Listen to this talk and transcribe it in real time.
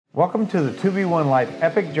Welcome to the 2B1 Life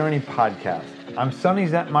Epic Journey podcast. I'm Sonny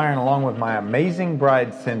Zentmeyer, and along with my amazing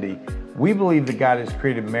bride, Cindy, we believe that God has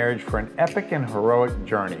created marriage for an epic and heroic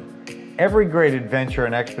journey. Every great adventure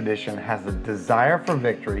and expedition has a desire for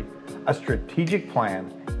victory, a strategic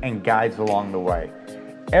plan, and guides along the way.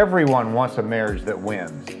 Everyone wants a marriage that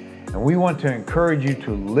wins, and we want to encourage you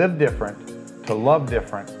to live different, to love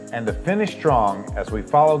different, and to finish strong as we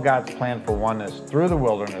follow God's plan for oneness through the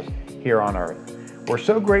wilderness here on earth. We're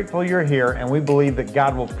so grateful you're here, and we believe that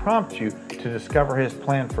God will prompt you to discover His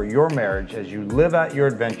plan for your marriage as you live out your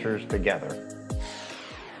adventures together.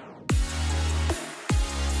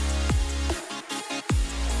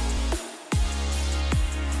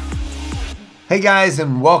 Hey guys,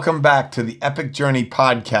 and welcome back to the Epic Journey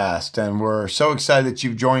podcast. And we're so excited that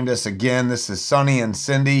you've joined us again. This is Sonny and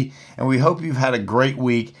Cindy, and we hope you've had a great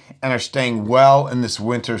week and are staying well in this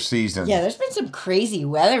winter season. Yeah, there's been some crazy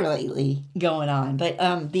weather lately going on. But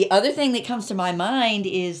the other thing that comes to my mind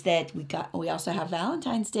is that we also have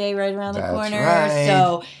Valentine's Day right around the corner. Right.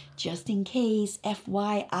 So just in case,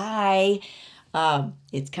 FYI,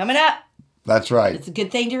 it's coming up. That's right. It's a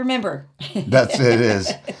good thing to remember. It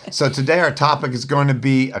is. So today our topic is going to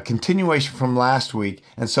be a continuation from last week.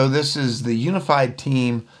 And so this is the Unified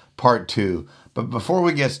Team Part 2. But before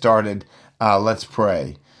we get started, let's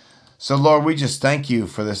pray. So Lord, we just thank you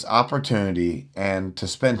for this opportunity and to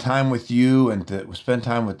spend time with you and to spend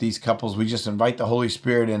time with these couples. We just invite the Holy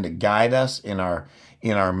Spirit in to guide us in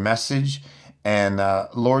our message. And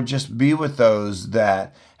Lord, just be with those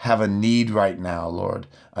that have a need right now, Lord.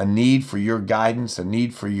 A need for your guidance, a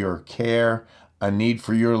need for your care, a need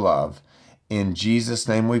for your love. In Jesus'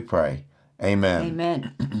 name we pray. Amen.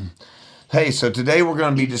 Amen. Hey, so today we're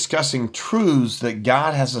going to be discussing truths that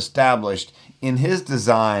God has established in His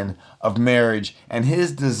design of marriage and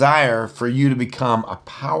His desire for you to become a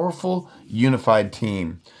powerful, unified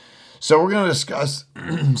team. So we're going to discuss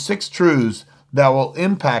 6 truths that will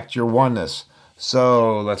impact your oneness.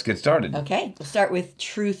 So let's get started. Okay, we'll start with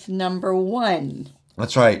truth number 1.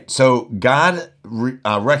 That's right. So God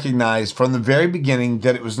recognized from the very beginning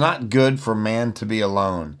that it was not good for man to be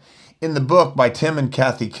alone. In the book by Tim and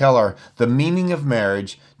Kathy Keller, The Meaning of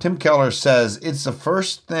Marriage, Tim Keller says it's the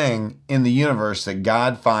first thing in the universe that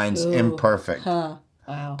God finds imperfect. Wow.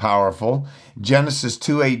 Powerful. Genesis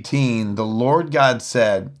 2:18, the Lord God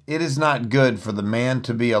said, "It is not good for the man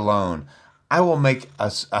to be alone. I will make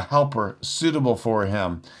a helper suitable for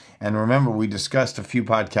him." And remember, we discussed a few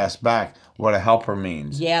podcasts back what a helper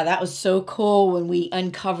means. Yeah, that was so cool when we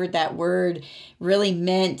uncovered that word. Really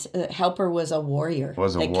meant helper was a warrior.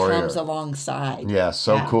 Comes alongside. Yeah,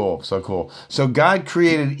 cool, so cool. So God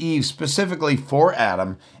created Eve specifically for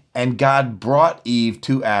Adam, and God brought Eve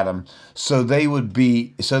to Adam so they would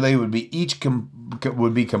be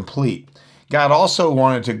complete. God also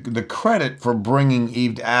wanted the credit for bringing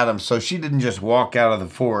Eve to Adam, so she didn't just walk out of the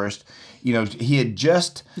forest. You know, he had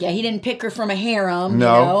just... Yeah, he didn't pick her from a harem,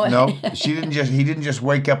 No. He didn't just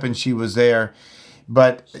wake up and she was there,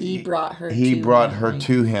 but... He brought her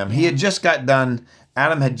to him. Yeah. He had just got done,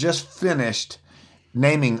 Adam had just finished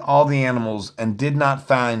naming all the animals and did not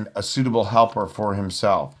find a suitable helper for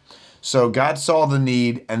himself. So God saw the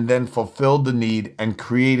need and then fulfilled the need and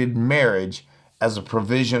created marriage as a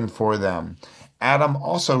provision for them. Adam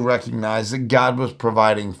also recognized that God was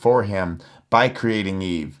providing for him by creating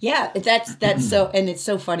Eve. Yeah, that's so, and it's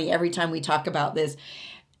so funny every time we talk about this.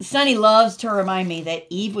 Sonny loves to remind me that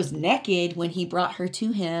Eve was naked when he brought her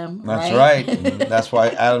to him. That's right. That's why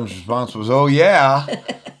Adam's response was, "Oh yeah."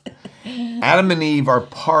 Adam and Eve are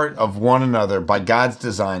part of one another by God's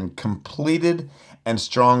design, completed and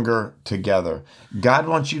stronger together. God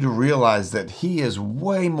wants you to realize that He is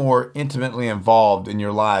way more intimately involved in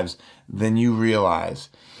your lives than you realize.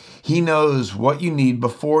 He knows what you need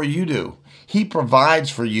before you do. He provides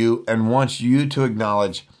for you and wants you to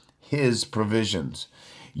acknowledge His provisions.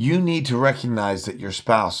 You need to recognize that your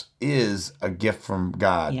spouse is a gift from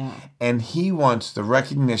God. Yeah. And He wants the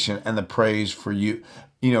recognition and the praise for you,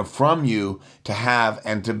 from you to have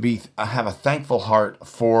and to have a thankful heart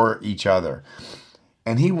for each other.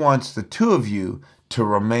 And He wants the two of you to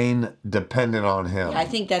remain dependent on Him. I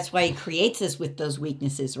think that's why He creates us with those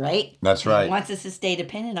weaknesses, right? That's right. He wants us to stay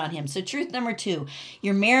dependent on Him. So truth number 2,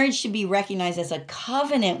 your marriage should be recognized as a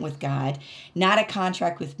covenant with God, not a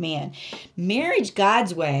contract with man. Marriage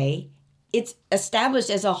God's way, it's established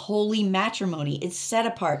as a holy matrimony. It's set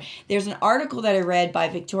apart. There's an article that I read by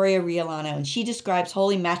Victoria Riollano, and she describes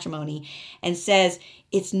holy matrimony and says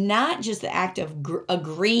it's not just the act of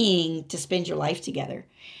agreeing to spend your life together,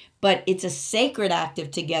 but it's a sacred act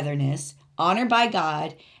of togetherness, honored by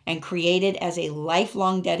God, and created as a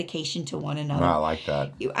lifelong dedication to one another. I like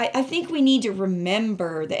that. I think we need to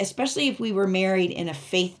remember that, especially if we were married in a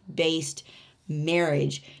faith-based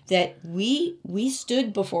marriage, that we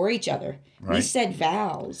stood before each other. Right. We said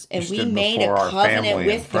vows, and we stood made a before our covenant family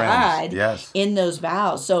with and friends. God Yes. in those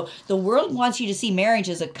vows. So the world wants you to see marriage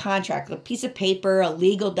as a contract, a piece of paper, a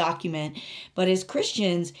legal document. But as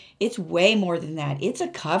Christians, it's way more than that. It's a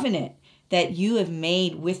covenant that you have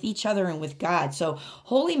made with each other and with God. So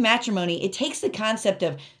holy matrimony, it takes the concept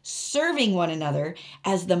of serving one another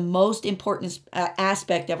as the most important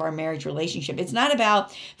aspect of our marriage relationship. It's not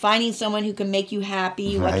about finding someone who can make you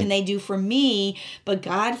happy. Right. What can they do for me? But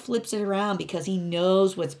God flips it around because he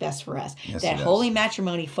knows what's best for us. Yes, that holy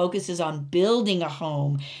matrimony focuses on building a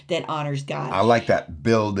home that honors God. I like that,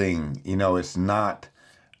 building. It's not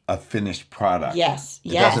a finished product. Yes.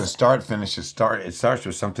 It doesn't start finished. It starts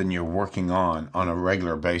with something you're working on a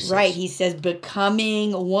regular basis. Right. He says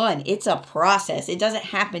becoming one. It's a process. It doesn't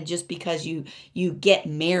happen just because you get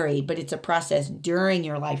married, but it's a process during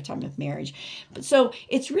your lifetime of marriage. So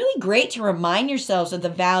it's really great to remind yourselves of the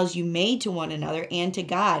vows you made to one another and to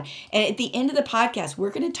God. And at the end of the podcast,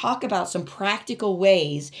 we're going to talk about some practical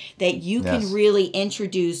ways that you can really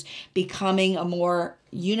introduce becoming a more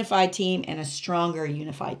unified team and a stronger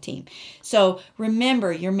unified team. So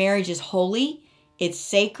remember, your marriage is holy, it's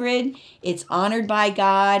sacred, it's honored by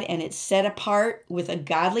God, and it's set apart with a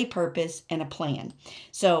godly purpose and a plan.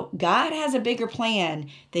 So God has a bigger plan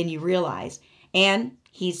than you realize, and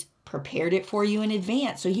he's prepared it for you in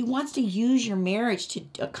advance. So he wants to use your marriage to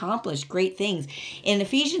accomplish great things. In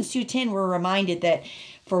Ephesians 2:10, we're reminded that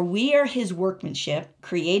for we are his workmanship,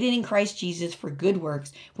 created in Christ Jesus for good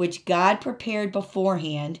works, which God prepared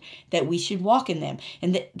beforehand that we should walk in them.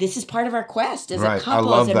 And this is part of our quest as a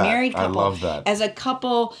couple, as a married couple, I love that. As a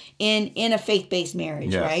couple in a faith-based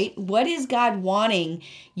marriage, right? What is God wanting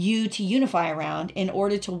you to unify around in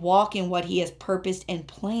order to walk in what he has purposed and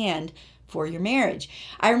planned for your marriage?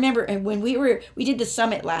 I remember when we did the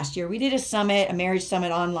summit last year. We did a marriage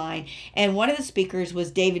summit online, and one of the speakers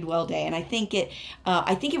was David Welday, and I think it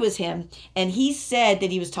was him. And he said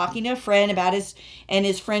that he was talking to a friend about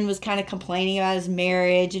his friend was kind of complaining about his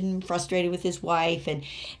marriage and frustrated with his wife, and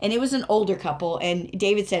it was an older couple. And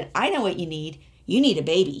David said, "I know what you need. You need a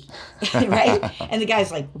baby," right? And the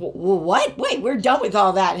guy's like, "What? Wait, we're done with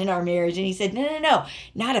all that in our marriage." And he said, No,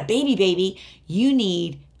 not a baby. You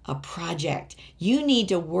need a project. You need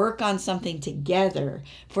to work on something together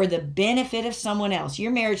for the benefit of someone else.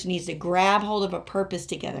 Your marriage needs to grab hold of a purpose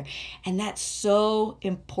together. And that's so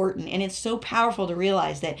important. And it's so powerful to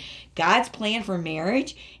realize that God's plan for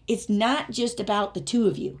marriage, it's not just about the two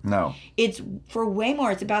of you. No. It's for way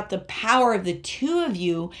more. It's about the power of the two of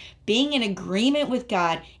you being in agreement with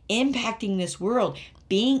God, impacting this world,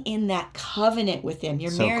 being in that covenant with him.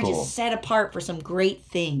 Your marriage is set apart for some great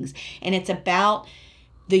things. And it's about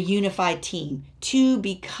the unified team, two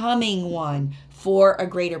becoming one for a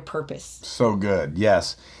greater purpose. So good,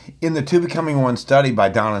 yes. In the Two Becoming One study by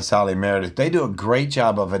Don and Sally Meredith, they do a great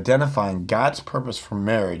job of identifying God's purpose for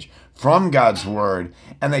marriage from God's Word,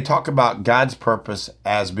 and they talk about God's purpose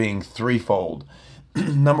as being threefold.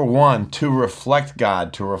 Number one, to reflect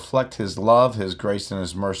God, to reflect his love, his grace, and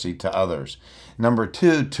his mercy to others. Number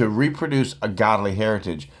two, to reproduce a godly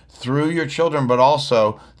heritage through your children, but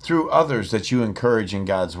also through others that you encourage in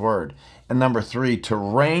God's Word. And number three, to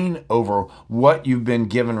reign over what you've been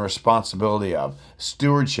given responsibility of,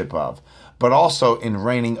 stewardship of, but also in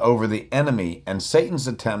reigning over the enemy and Satan's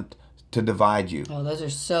attempt to divide you. Oh, those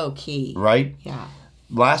are so key. Right? Yeah.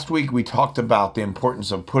 Last week we talked about the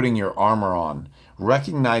importance of putting your armor on,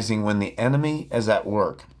 recognizing when the enemy is at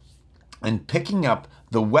work, and picking up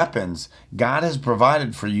the weapons God has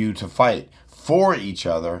provided for you to fight for each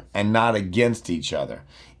other and not against each other.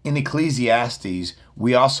 In Ecclesiastes,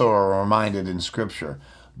 we also are reminded in Scripture,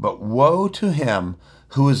 "But woe to him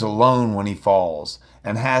who is alone when he falls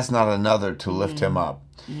and has not another to lift him up."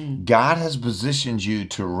 God has positioned you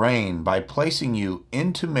to reign by placing you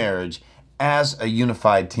into marriage as a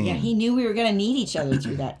unified team. Yeah, he knew we were going to need each other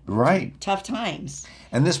through that right. tough times.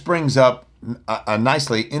 And this brings up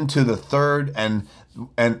nicely into the third and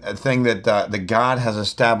a thing that God has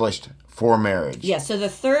established for marriage. Yeah, so the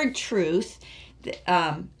third truth,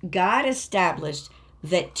 God established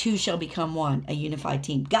that two shall become one, a unified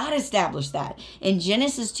team. God established that. In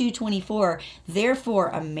Genesis 2:24, therefore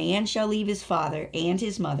a man shall leave his father and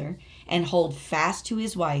his mother and hold fast to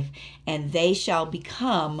his wife, and they shall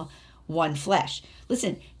become one flesh.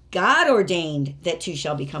 Listen, God ordained that two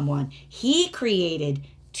shall become one. He created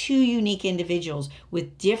two unique individuals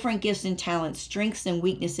with different gifts and talents, strengths and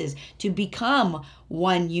weaknesses to become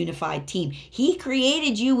one unified team. He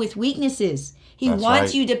created you with weaknesses. He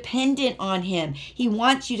wants you dependent on him. He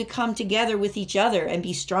wants you to come together with each other and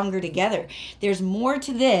be stronger together. There's more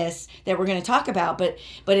to this that we're going to talk about, but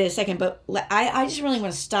in a second. But I just really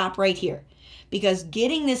want to stop right here, because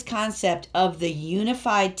getting this concept of the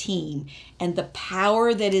unified team and the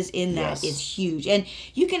power that is in that is huge. And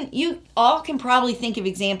you all can probably think of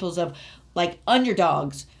examples of like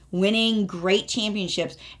underdogs winning great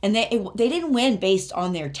championships, and they didn't win based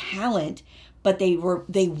on their talent, but they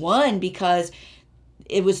won because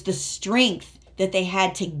it was the strength that they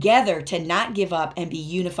had together to not give up and be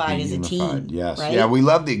unified as a team. Yes. Right? Yeah, we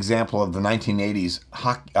love the example of the 1980s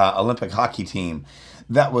Olympic hockey team.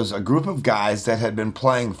 That was a group of guys that had been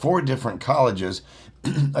playing 4 different colleges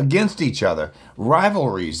against each other.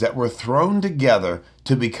 Rivalries that were thrown together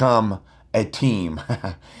to become a team.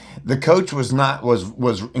 The coach was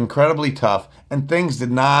incredibly tough, and things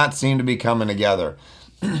did not seem to be coming together.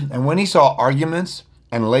 And when he saw arguments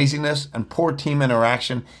and laziness and poor team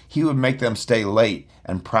interaction, he would make them stay late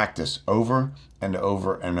and practice over and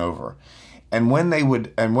over and over. And when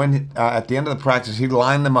at the end of the practice, he'd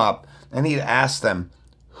line them up and he'd ask them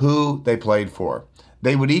who they played for.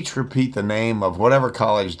 They would each repeat the name of whatever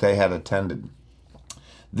college they had attended.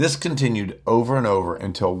 This continued over and over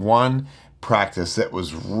until one practice that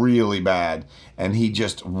was really bad, and he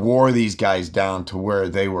just wore these guys down to where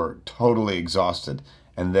they were totally exhausted.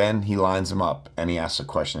 And then he lines them up and he asks the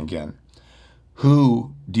question again.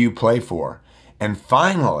 Who do you play for? And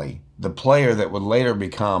finally, the player that would later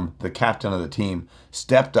become the captain of the team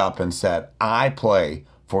stepped up and said, I play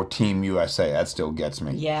for Team USA. That still gets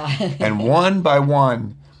me. Yeah. And one by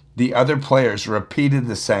one, the other players repeated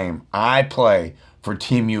the same. I play for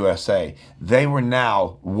Team USA. They were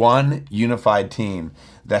now one unified team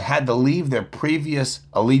that had to leave their previous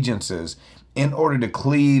allegiances in order to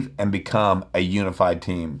cleave and become a unified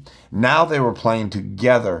team. Now they were playing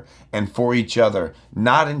together and for each other,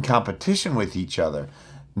 not in competition with each other,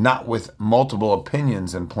 not with multiple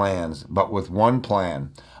opinions and plans, but with one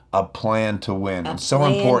plan, a plan to win. A and so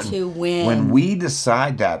plan important to win. when we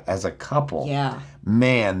decide that as a couple. Yeah.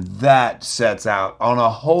 Man, that sets out on a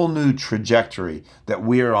whole new trajectory that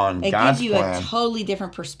we're on. It God's gives you plan. a totally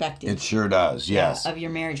different perspective. It sure does, yes. Of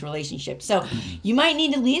your marriage relationship. So you might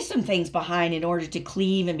need to leave some things behind in order to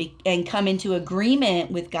cleave and come into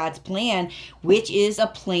agreement with God's plan, which is a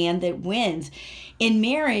plan that wins. In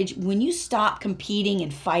marriage, when you stop competing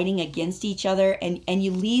and fighting against each other and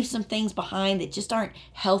you leave some things behind that just aren't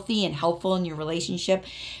healthy and helpful in your relationship,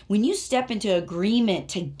 when you step into agreement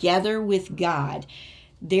together with God,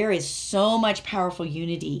 there is so much powerful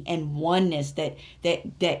unity and oneness that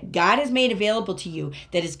God has made available to you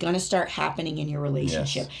that is going to start happening in your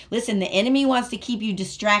relationship. Yes. Listen, the enemy wants to keep you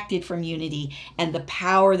distracted from unity and the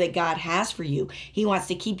power that God has for you. He wants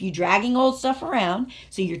to keep you dragging old stuff around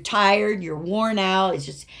so you're tired, you're worn out, it's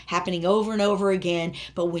just happening over and over again.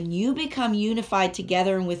 But when you become unified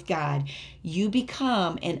together and with God, you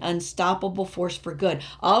become an unstoppable force for good.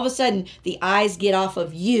 All of a sudden, the eyes get off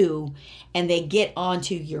of you and they get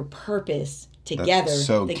onto your purpose together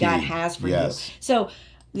that God has for you. So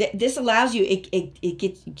this allows you, it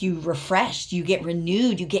gets you refreshed, you get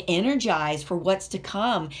renewed, you get energized for what's to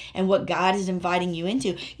come and what God is inviting you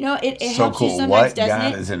into. You know, it so helps cool. you sometimes, what doesn't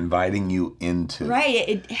God it? is inviting you into. Right.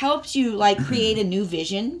 It helps you like create a new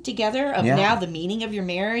vision together of now the meaning of your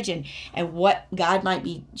marriage and what God might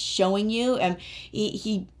be showing you. And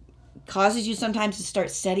he causes you sometimes to start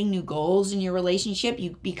setting new goals in your relationship.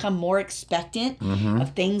 You become more expectant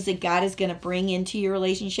of things that God is going to bring into your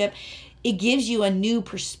relationship. It gives you a new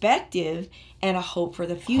perspective and a hope for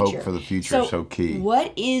the future. Hope for the future is so key.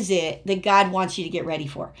 What is it that God wants you to get ready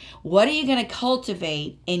for? What are you going to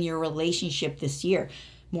cultivate in your relationship this year?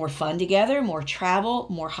 More fun together, more travel,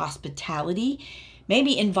 more hospitality,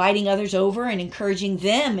 maybe inviting others over and encouraging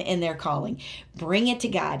them in their calling. Bring it to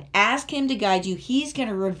God. Ask him to guide you. He's going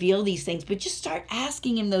to reveal these things, but just start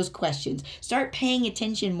asking him those questions. Start paying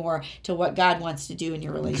attention more to what God wants to do in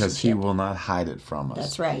your relationship. Because he will not hide it from us.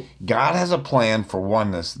 That's right. God has a plan for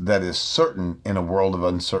oneness that is certain in a world of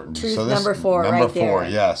uncertainty. Truth number 4 right there. Number 4,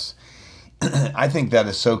 yes. I think that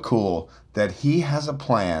is so cool that he has a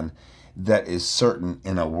plan that is certain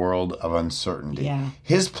in a world of uncertainty. Yeah.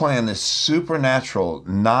 His plan is supernatural,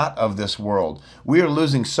 not of this world. We are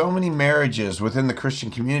losing so many marriages within the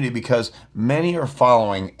Christian community because many are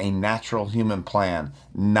following a natural human plan,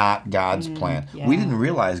 not God's plan. Yeah. We didn't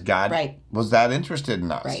realize God was that interested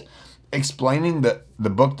in us. Right. explaining the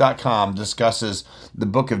book.com discusses the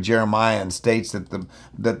book of Jeremiah and states that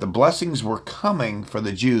the blessings were coming for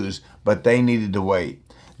the Jews, but they needed to wait.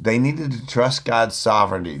 They needed to trust God's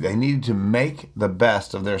sovereignty. They needed to make the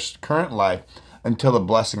best of their current life until the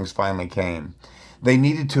blessings finally came. They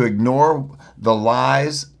needed to ignore the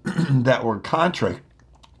lies that were contrary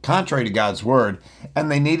to God's word, and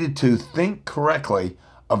they needed to think correctly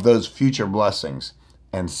of those future blessings.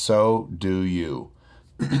 And so do you.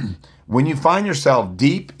 When you find yourself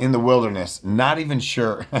deep in the wilderness, not even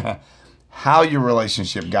sure how your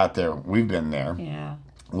relationship got there, we've been there. Yeah.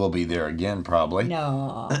 We'll be there again, probably.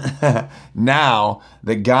 No. Now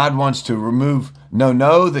that God wants to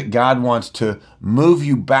know that God wants to move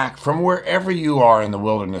you back from wherever you are in the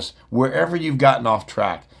wilderness, wherever you've gotten off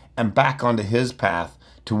track, and back onto his path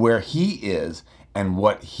to where he is and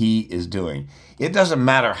what he is doing. It doesn't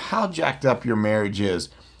matter how jacked up your marriage is.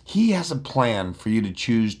 He has a plan for you to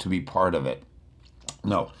choose to be part of it.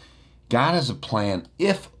 No, God has a plan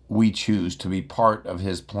if we choose to be part of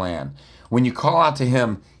his plan. When you call out to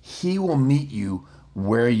him, he will meet you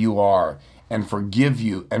where you are and forgive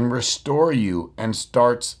you and restore you and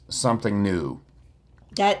starts something new.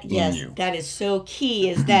 That is so key,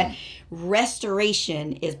 is that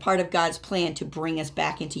restoration is part of God's plan to bring us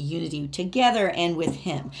back into unity together and with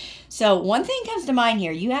him. So one thing comes to mind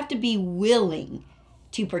here. You have to be willing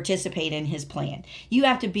to participate in his plan. You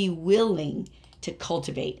have to be willing to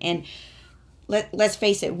cultivate. And let's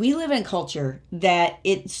face it, we live in a culture that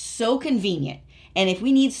it's so convenient. And if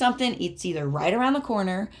we need something, it's either right around the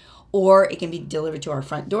corner or it can be delivered to our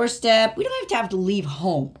front doorstep. We don't have to leave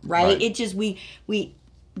home, right? It just, we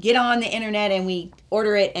get on the internet and we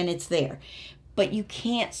order it and it's there. But you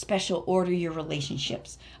can't special order your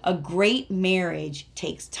relationships. A great marriage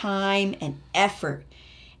takes time and effort,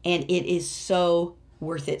 and it is so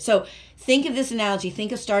worth it. So think of this analogy.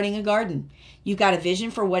 Think of starting a garden. You've got a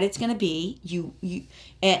vision for what it's going to be,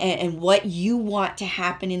 and what you want to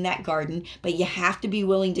happen in that garden, but you have to be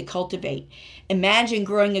willing to cultivate. Imagine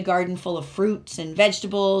growing a garden full of fruits and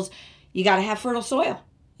vegetables. You got to have fertile soil.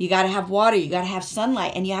 You got to have water. You got to have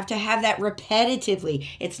sunlight, and you have to have that repetitively.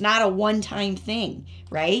 It's not a one-time thing,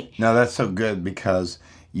 right? No, that's so good, because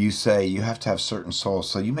you say you have to have certain soil,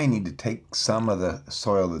 so you may need to take some of the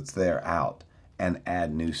soil that's there out and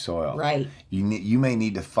add new soil. Right. You may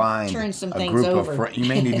need to find turn some a things group over. of friends. You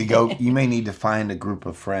may need to go. You may need to find a group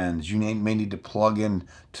of friends. You may need to plug in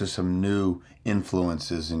to some new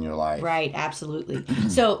influences in your life. Right. Absolutely.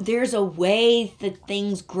 So there's a way that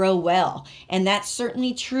things grow well, and that's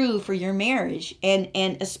certainly true for your marriage, and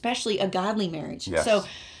especially a godly marriage. Yes. So,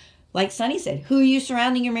 like Sonny said, who are you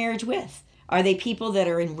surrounding your marriage with? Are they people that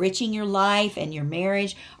are enriching your life and your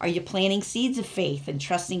marriage? Are you planting seeds of faith and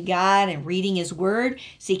trusting God and reading his word,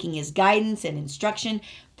 seeking his guidance and instruction,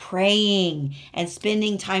 praying and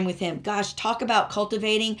spending time with him? Gosh, talk about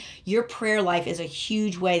cultivating. Your prayer life is a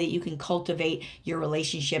huge way that you can cultivate your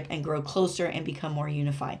relationship and grow closer and become more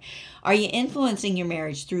unified. Are you influencing your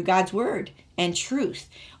marriage through God's word and truth?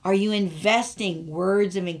 Are you investing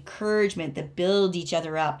words of encouragement that build each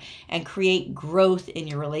other up and create growth in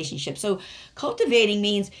your relationship? So cultivating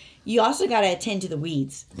means you also got to attend to the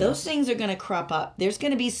weeds. Those things are going to crop up. There's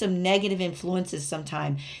going to be some negative influences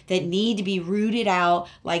sometime that need to be rooted out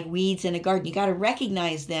like weeds in a garden. You got to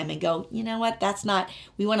recognize them and go, you know what?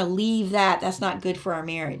 We want to leave that. That's not good for our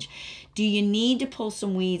marriage. Do you need to pull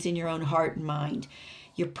some weeds in your own heart and mind?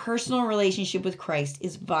 Your personal relationship with Christ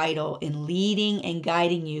is vital in leading and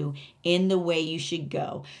guiding you in the way you should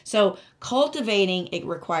go. So cultivating, it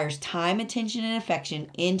requires time, attention, and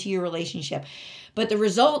affection into your relationship. But the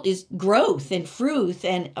result is growth and fruit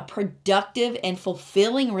and a productive and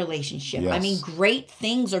fulfilling relationship. Yes. I mean, great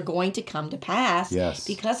things are going to come to pass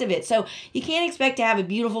because of it. So you can't expect to have a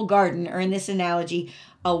beautiful garden, or in this analogy,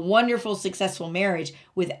 a wonderful, successful marriage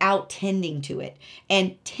without tending to it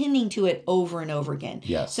and tending to it over and over again.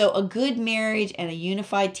 Yes. So a good marriage and a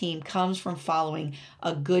unified team comes from following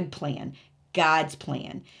a good plan, God's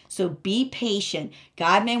plan. So be patient.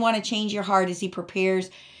 God may want to change your heart as he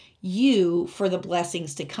prepares you for the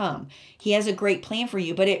blessings to come. He has a great plan for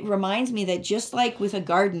you, but it reminds me that just like with a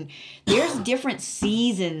garden, there's different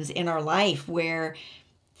seasons in our life where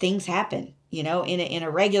things happen. You know, in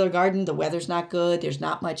a regular garden, the weather's not good. There's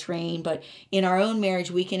not much rain. But in our own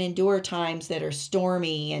marriage, we can endure times that are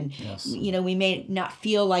stormy. And, we may not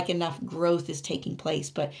feel like enough growth is taking place.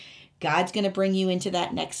 But God's going to bring you into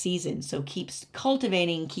that next season. So keep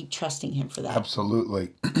cultivating, keep trusting him for that. Absolutely.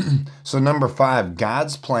 So 5,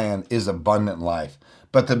 God's plan is abundant life.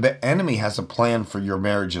 But the enemy has a plan for your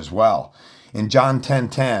marriage as well. In John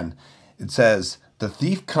 10:10, it says, The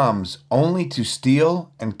thief comes only to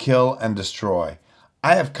steal and kill and destroy.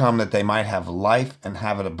 I have come that they might have life and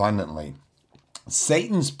have it abundantly.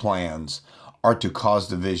 Satan's plans are to cause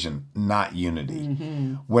division, not unity.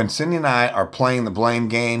 When Cindy and I are playing the blame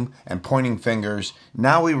game and pointing fingers,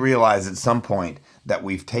 now we realize at some point that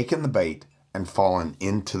we've taken the bait and fallen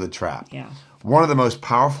into the trap. Yeah. One of the most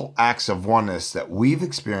powerful acts of oneness that we've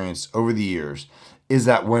experienced over the years is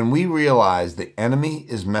that when we realize the enemy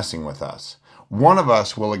is messing with us, one of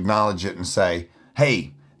us will acknowledge it and say,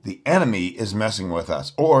 hey, the enemy is messing with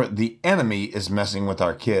us, or the enemy is messing with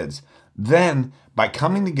our kids. Then, by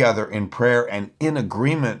coming together in prayer and in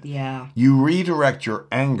agreement, you redirect your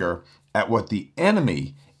anger at what the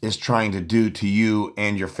enemy is trying to do to you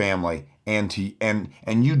and your family, and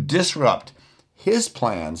you disrupt his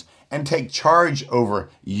plans and take charge over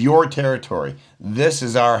your territory. This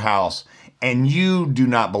is our house, and you do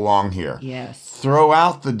not belong here. Yes. Throw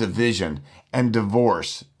out the division and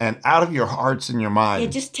divorce and out of your hearts and your mind. Yeah,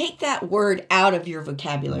 just take that word out of your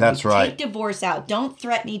vocabulary. That's right. Take divorce out. Don't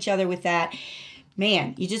threaten each other with that.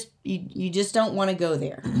 Man, you just don't want to go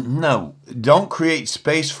there. No, don't create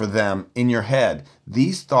space for them in your head.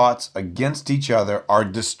 These thoughts against each other are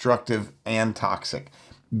destructive and toxic.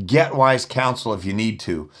 Get wise counsel if you need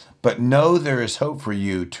to, but know there is hope for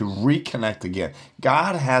you to reconnect again.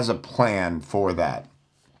 God has a plan for that.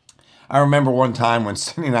 I remember one time when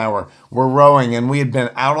Cindy and I were rowing, and we had been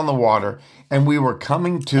out on the water, and we were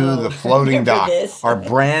coming to the floating dock, our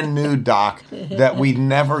brand new dock that we'd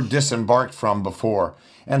never disembarked from before.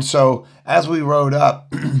 And so as we rowed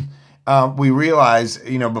up, we realized,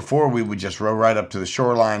 before we would just row right up to the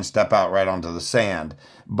shoreline, step out right onto the sand.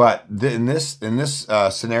 But in this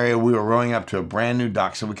scenario, we were rowing up to a brand new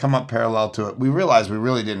dock, so we come up parallel to it. We realized we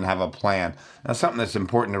really didn't have a plan. Now, something that's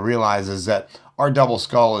important to realize is that our double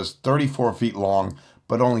scull is 34 feet long,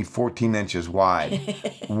 but only 14 inches wide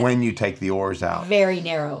when you take the oars out. Very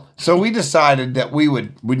narrow. So we decided that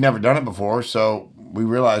we'd never done it before, so we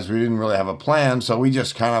realized we didn't really have a plan, so we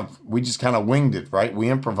just kind of winged it, right? We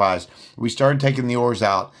improvised. We started taking the oars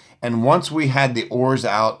out, and once we had the oars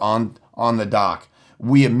out on the dock,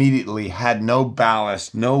 we immediately had no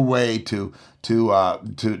ballast, no way to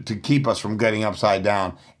keep us from getting upside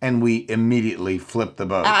down, and we immediately flipped the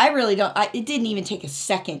boat. I really don't. It didn't even take a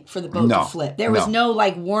second for the boat to flip. There was no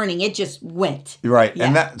warning. It just went. Right,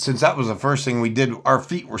 yeah. And since that was the first thing we did, our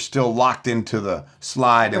feet were still locked into the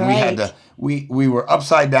slide, and we had to. We were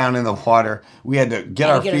upside down in the water. We had to get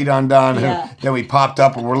our feet undone. Yeah. And then we popped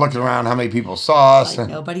up, and we're looking around how many people saw us.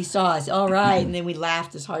 Nobody saw us. All right. And then we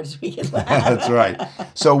laughed as hard as we could laugh. That's right.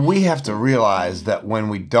 So we have to realize that when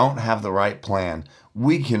we don't have the right plan,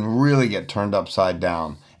 we can really get turned upside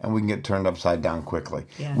down, and we can get turned upside down quickly.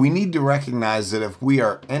 Yeah. We need to recognize that if we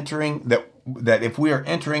are entering if we are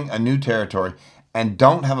entering a new territory and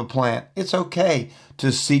don't have a plan, it's okay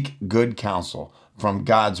to seek good counsel from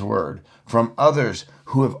God's word, from others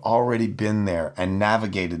who have already been there and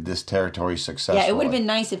navigated this territory successfully. Yeah, it would have been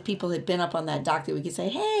nice if people had been up on that dock that we could say,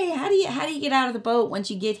 hey, how do you get out of the boat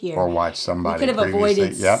once you get here? Or watch somebody. We could have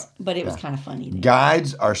avoided, but it was kind of funny.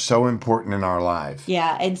 Guides are so important in our life.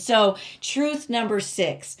 Yeah, and so truth number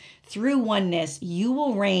 6, through oneness, you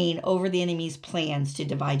will reign over the enemy's plans to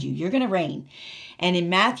divide you. You're going to reign. And in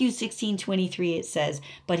Matthew 16:23, it says,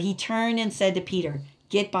 but he turned and said to Peter,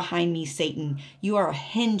 get behind me, Satan. You are a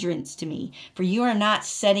hindrance to me, for you are not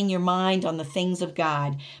setting your mind on the things of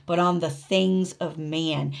God, but on the things of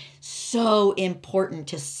man. So important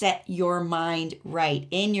to set your mind right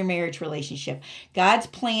in your marriage relationship. God's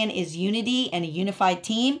plan is unity and a unified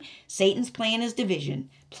team. Satan's plan is division,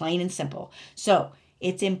 plain and simple. So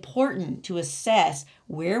it's important to assess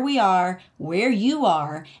where we are, where you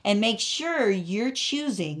are, and make sure you're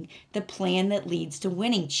choosing the plan that leads to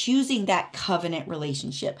winning, choosing that covenant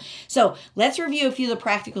relationship. So let's review a few of the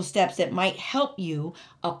practical steps that might help you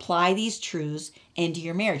apply these truths into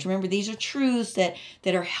your marriage. Remember, these are truths that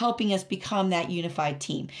are helping us become that unified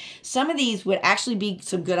team. Some of these would actually be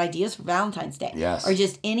some good ideas for Valentine's Day. Yes. Or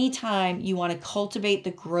just any time you want to cultivate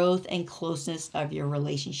the growth and closeness of your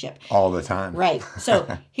relationship. All the time. Right.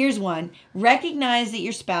 So here's one. Recognize that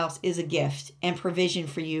your spouse is a gift and provision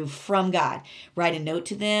for you from God. Write a note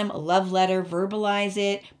to them, a love letter, verbalize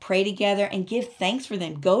it, pray together, and give thanks for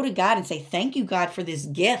them. Go to God and say, thank you, God, for this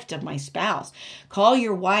gift of my spouse. Call your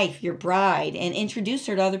your wife, your bride, and introduce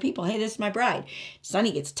her to other people. Hey, this is my bride.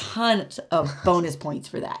 Sonny gets tons of bonus points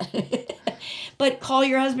for that. But call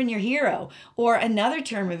your husband your hero, or another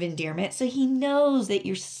term of endearment, so he knows that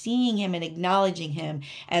you're seeing him and acknowledging him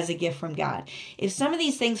as a gift from God. If some of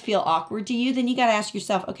these things feel awkward to you, then you got to ask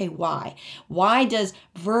yourself, okay, why? Why does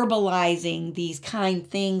verbalizing these kind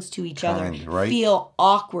things to each other feel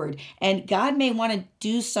awkward? And God may want to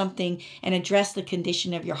do something and address the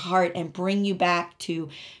condition of your heart and bring you back to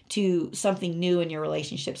something new in your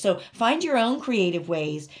relationship. So find your own creative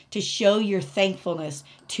ways to show your thankfulness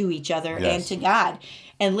to each other and to God.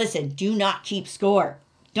 And listen, do not keep score.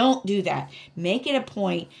 Don't do that. Make it a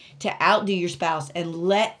point to outdo your spouse and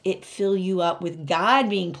let it fill you up with God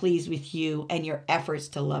being pleased with you and your efforts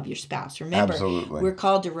to love your spouse. Remember, we're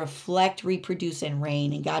called to reflect, reproduce, and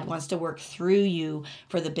reign, and God wants to work through you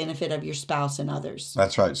for the benefit of your spouse and others.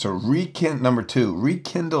 That's right. So number 2,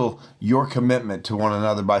 rekindle your commitment to one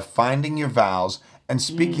another by finding your vows and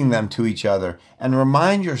speaking them to each other, and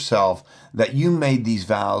remind yourself that you made these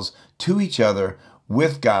vows to each other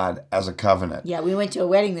with God as a covenant. Yeah, we went to a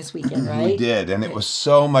wedding this weekend, right? We did, and it was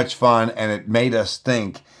so much fun, and it made us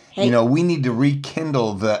think, we need to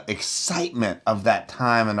rekindle the excitement of that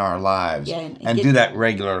time in our lives and do that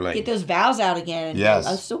regularly. Get those vows out again. And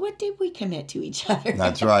yes. So what did we commit to each other?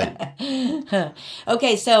 That's right.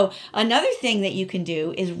 Okay, so another thing that you can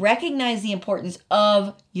do is recognize the importance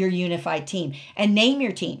of your unified team and name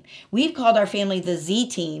your team. We've called our family the Z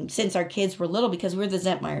team since our kids were little because we're the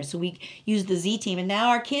Zentmeyers. So we use the Z team, and now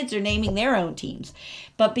our kids are naming their own teams.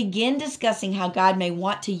 But begin discussing how God may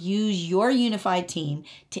want to use your unified team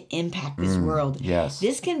to impact this world. Yes.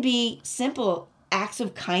 This can be simple acts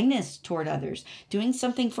of kindness toward others, doing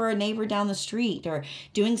something for a neighbor down the street, or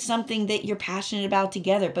doing something that you're passionate about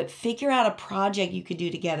together. But figure out a project you could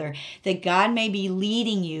do together that God may be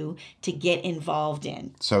leading you to get involved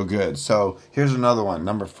in. So good. So here's another one,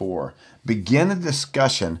 number 4. Begin a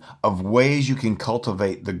discussion of ways you can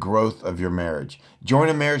cultivate the growth of your marriage. Join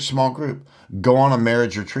a marriage small group. Go on a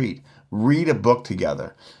marriage retreat. Read a book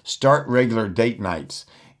together. Start regular date nights.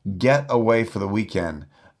 Get away for the weekend.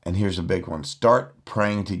 And here's a big one. Start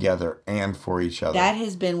praying together and for each other. That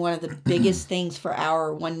has been one of the biggest things for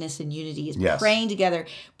our oneness and unity is praying together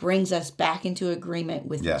brings us back into agreement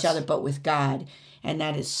with each other, but with God. And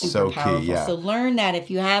that is super powerful. Key, So learn that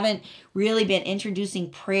if you haven't really been introducing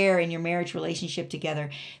prayer in your marriage relationship together,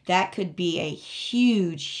 that could be a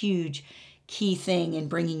huge, huge key thing in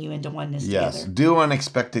bringing you into oneness together. Yes. Do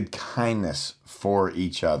unexpected kindness for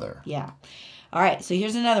each other. Yeah. All right. So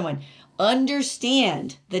here's another one.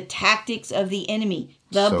 Understand the tactics of the enemy,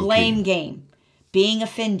 the blame game, being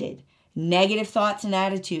offended, negative thoughts and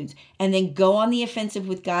attitudes, and then go on the offensive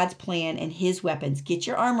with God's plan and his weapons. Get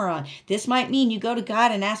your armor on. This might mean you go to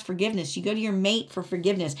God and ask forgiveness. You go to your mate for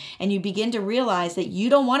forgiveness, and you begin to realize that you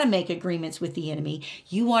don't want to make agreements with the enemy.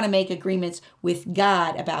 You want to make agreements with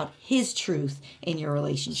God about his truth in your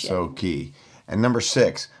relationship. So key. And number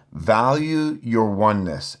 6, value your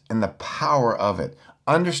oneness and the power of it.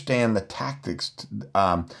 Understand the tactics.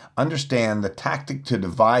 Understand the tactic to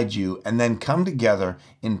divide you, and then come together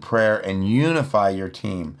in prayer and unify your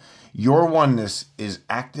team. Your oneness is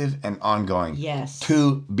active and ongoing. Yes.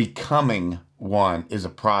 To becoming one is a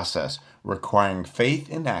process requiring faith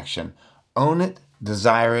in action. Own it,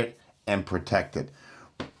 desire it, and protect it.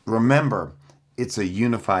 Remember, it's a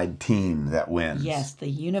unified team that wins. Yes, the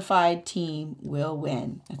unified team will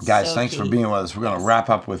win. That's Guys, thanks for being with us. We're going to wrap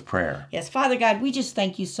up with prayer. Yes, Father God, we just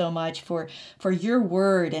thank you so much for your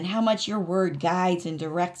word and how much your word guides and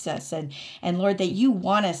directs us. And Lord, that you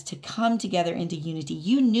want us to come together into unity.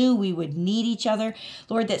 You knew we would need each other.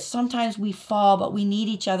 Lord, that sometimes we fall, but we need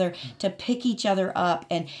each other to pick each other up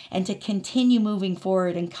and to continue moving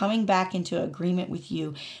forward and coming back into agreement with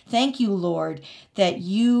you. Thank you, Lord, that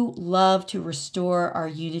you love to restore our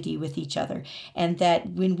unity with each other, and that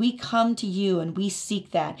when we come to you and we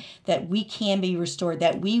seek that we can be restored,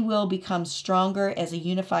 that we will become stronger as a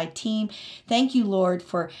unified team. Thank you, Lord,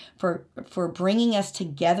 for bringing us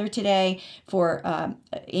together today, for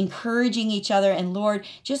encouraging each other, and Lord,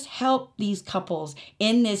 just help these couples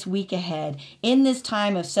in this week ahead, in this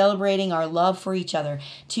time of celebrating our love for each other,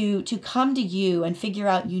 to come to you and figure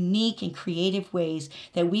out unique and creative ways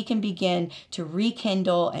that we can begin to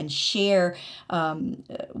rekindle and share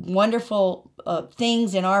wonderful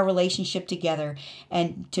things in our relationship together,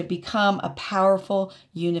 and to become a powerful,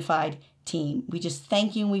 unified team. We just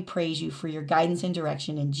thank you and we praise you for your guidance and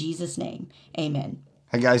direction in Jesus' name. Amen.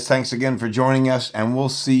 Hey guys, thanks again for joining us, and we'll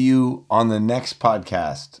see you on the next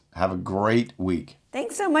podcast. Have a great week.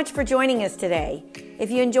 Thanks so much for joining us today.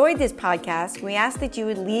 If you enjoyed this podcast, we ask that you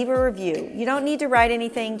would leave a review. You don't need to write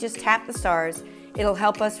anything, just tap the stars. It'll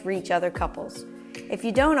help us reach other couples. If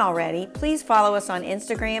you don't already, please follow us on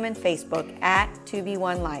Instagram and Facebook at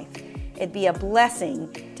 2be1life. It'd be a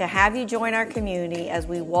blessing to have you join our community as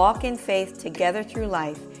we walk in faith together through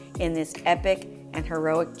life in this epic and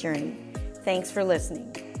heroic journey. Thanks for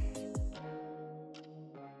listening.